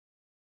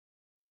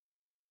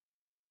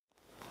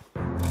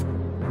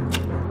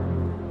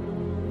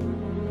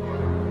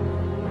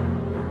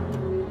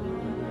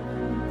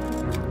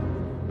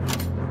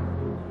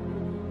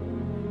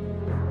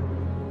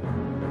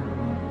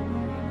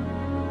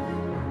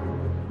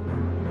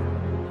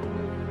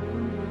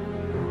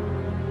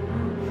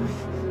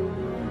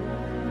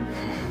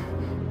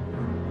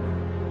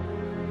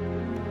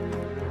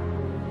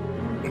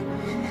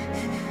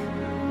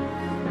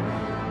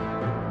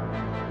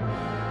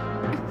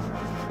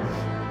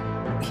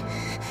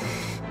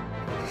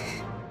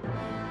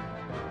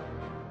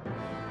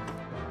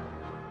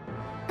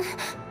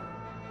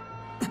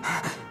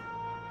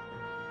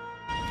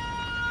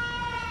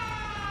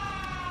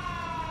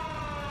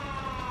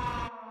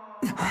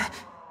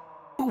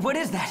What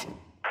is that?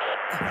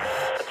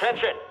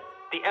 Attention!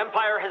 The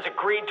Empire has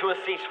agreed to a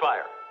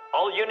ceasefire.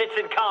 All units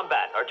in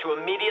combat are to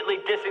immediately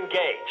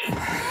disengage.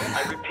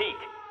 I repeat,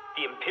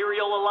 the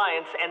Imperial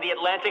Alliance and the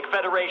Atlantic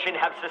Federation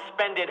have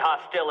suspended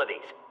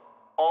hostilities.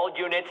 All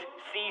units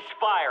cease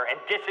fire and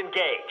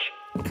disengage.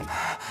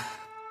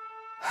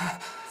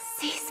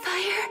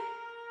 Ceasefire?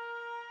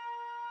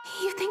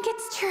 You think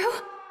it's true?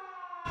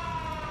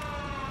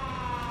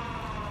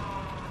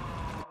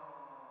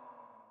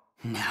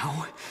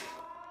 Now?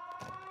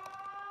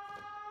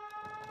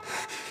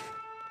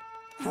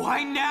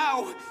 Why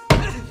now?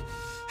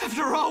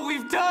 After all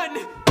we've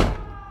done!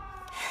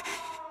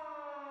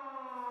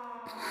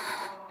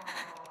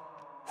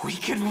 We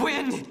could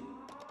win!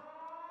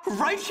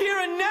 Right here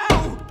and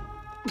now!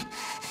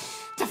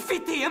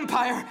 Defeat the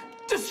Empire!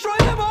 Destroy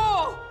them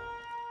all!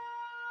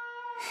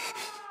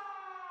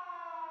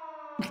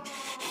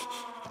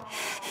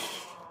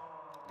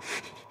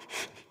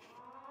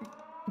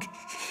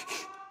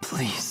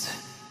 Please,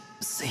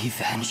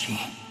 save Angie.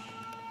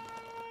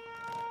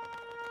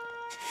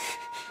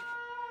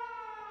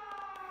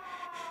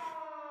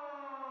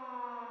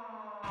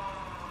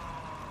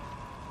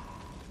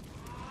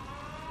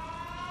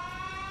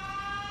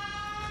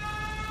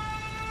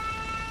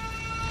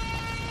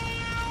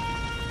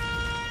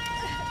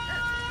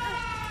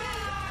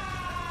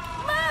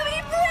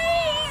 Mommy,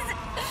 please!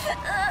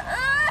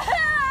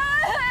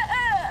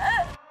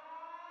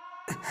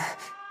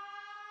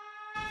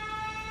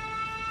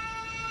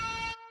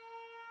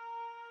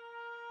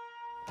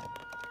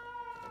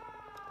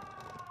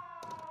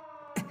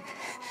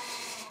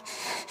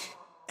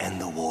 End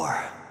the war.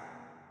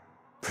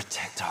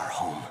 Protect our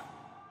home.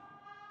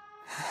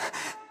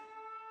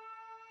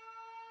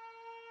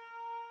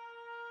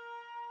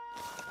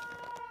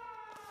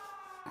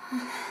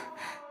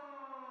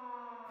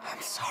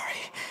 I'm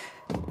sorry,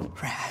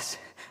 Raz.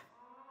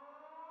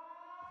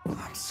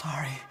 I'm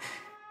sorry,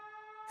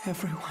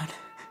 everyone.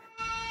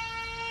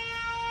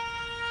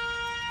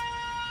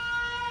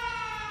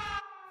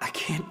 I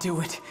can't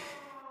do it.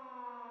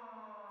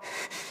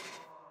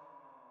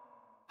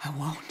 I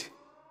won't.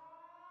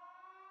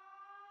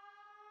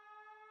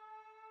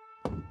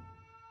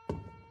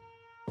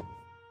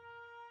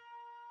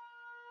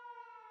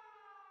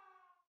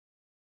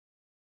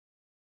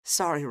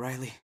 Sorry,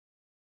 Riley.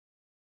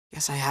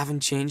 Guess I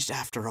haven't changed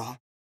after all.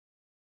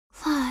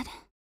 Claude.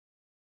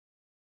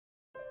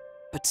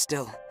 But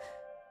still,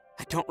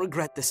 I don't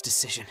regret this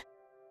decision.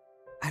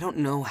 I don't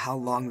know how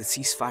long the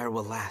ceasefire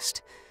will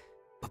last,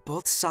 but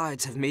both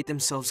sides have made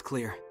themselves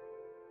clear.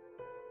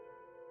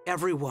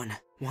 Everyone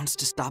wants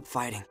to stop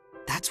fighting.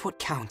 That's what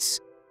counts.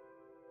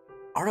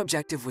 Our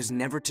objective was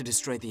never to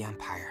destroy the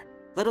Empire,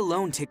 let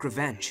alone take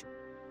revenge.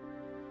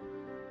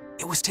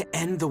 It was to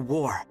end the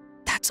war.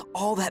 That's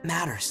all that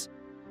matters.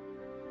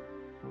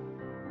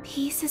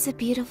 Peace is a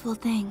beautiful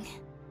thing,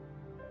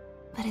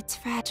 but it's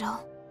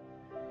fragile.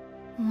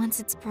 Once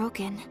it's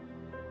broken,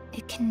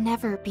 it can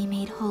never be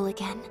made whole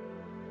again.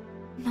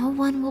 No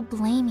one will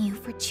blame you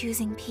for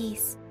choosing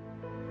peace.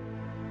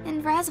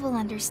 And Raz will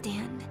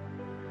understand.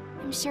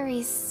 I'm sure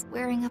he's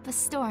wearing up a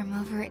storm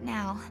over it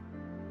now.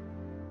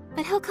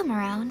 But he'll come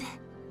around.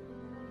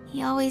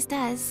 He always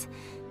does.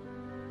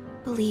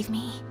 Believe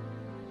me,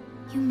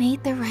 you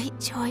made the right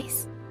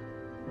choice.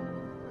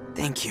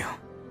 Thank you,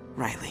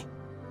 Riley.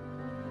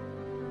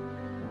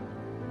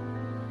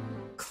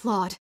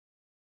 Claude.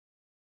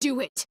 Do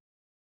it!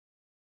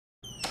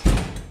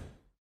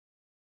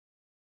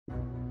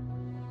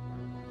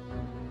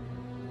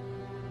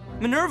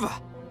 Minerva!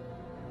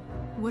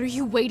 What are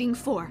you waiting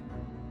for?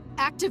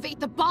 Activate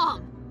the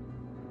bomb!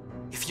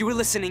 If you were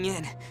listening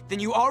in, then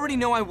you already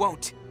know I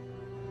won't.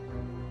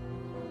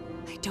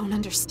 I don't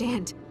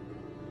understand.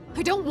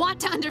 I don't want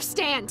to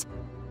understand!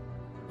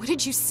 What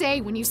did you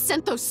say when you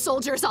sent those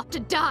soldiers off to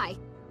die?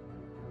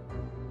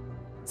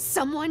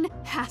 Someone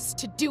has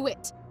to do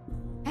it.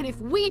 And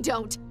if we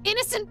don't,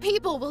 innocent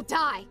people will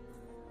die.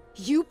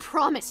 You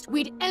promised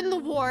we'd end the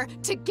war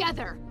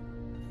together.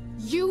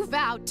 You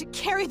vowed to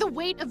carry the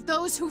weight of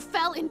those who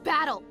fell in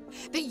battle,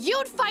 that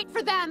you'd fight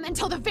for them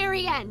until the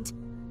very end.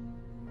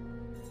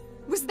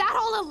 Was that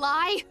all a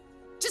lie?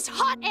 Just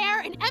hot air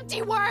and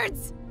empty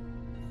words?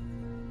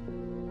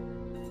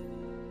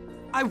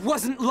 I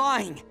wasn't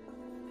lying!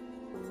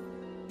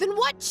 Then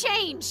what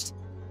changed?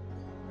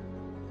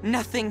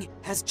 Nothing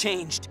has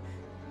changed.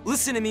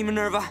 Listen to me,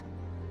 Minerva.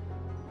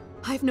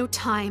 I've no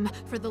time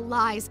for the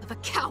lies of a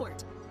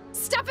coward.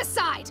 Step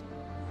aside!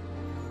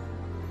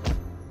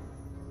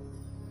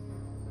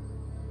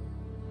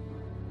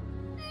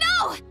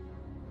 No!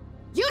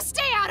 You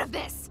stay out of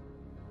this!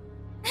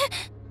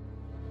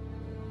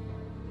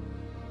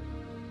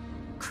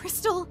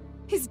 Crystal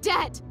is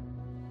dead.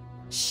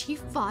 She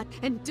fought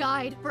and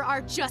died for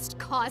our just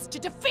cause to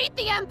defeat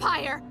the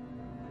Empire!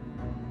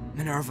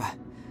 Minerva,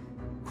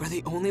 we're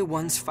the only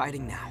ones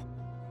fighting now.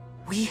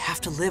 We have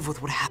to live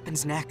with what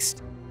happens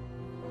next.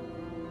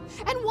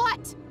 And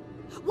what?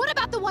 What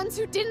about the ones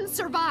who didn't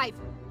survive?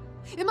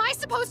 Am I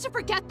supposed to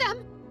forget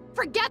them?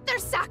 Forget their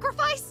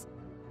sacrifice?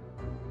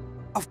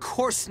 Of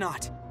course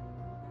not.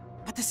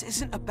 But this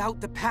isn't about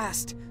the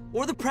past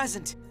or the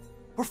present.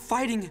 We're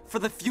fighting for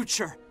the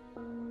future.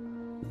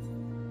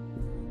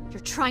 You're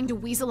trying to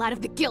weasel out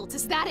of the guilt,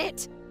 is that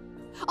it?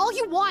 All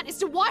you want is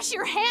to wash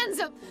your hands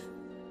of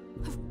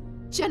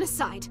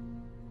genocide.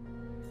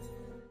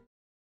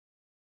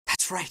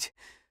 That's right.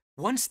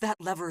 Once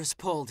that lever is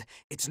pulled,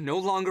 it's no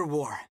longer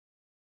war.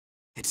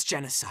 It's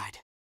genocide.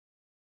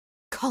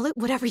 Call it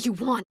whatever you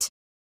want.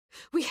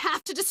 We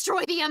have to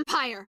destroy the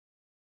Empire.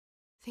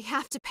 They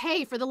have to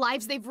pay for the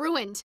lives they've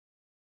ruined.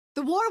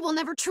 The war will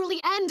never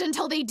truly end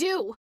until they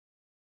do.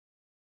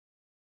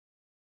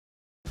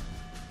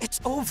 It's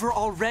over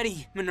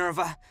already,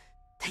 Minerva.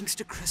 Thanks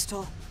to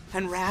Crystal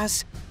and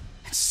Raz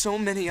and so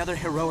many other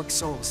heroic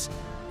souls.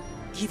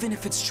 Even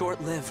if it's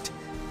short-lived,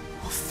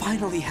 we'll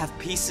finally have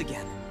peace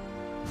again.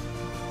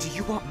 Do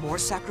you want more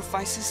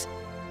sacrifices?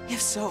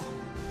 If so,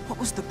 what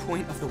was the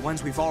point of the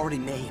ones we've already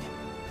made?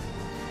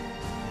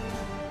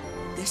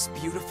 This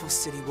beautiful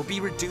city will be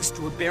reduced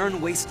to a barren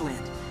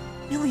wasteland.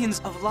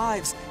 Millions of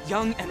lives,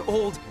 young and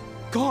old,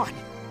 gone.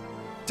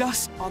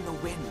 Dust on the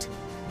wind.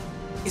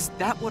 Is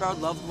that what our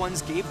loved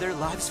ones gave their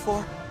lives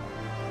for?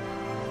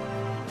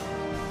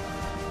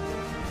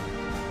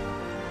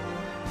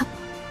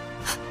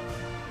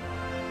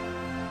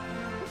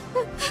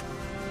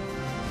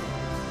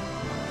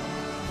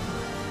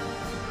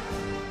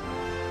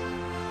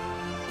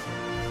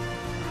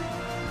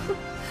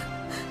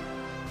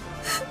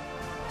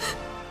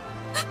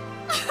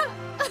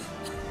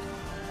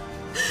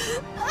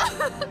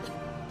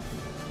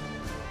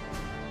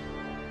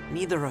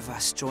 Neither of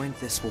us joined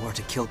this war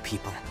to kill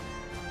people.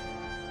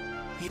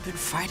 We've been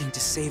fighting to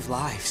save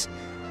lives,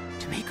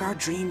 to make our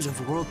dreams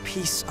of world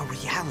peace a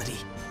reality.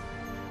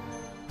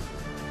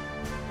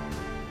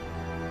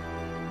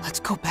 Let's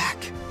go back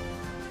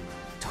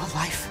to a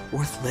life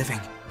worth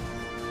living.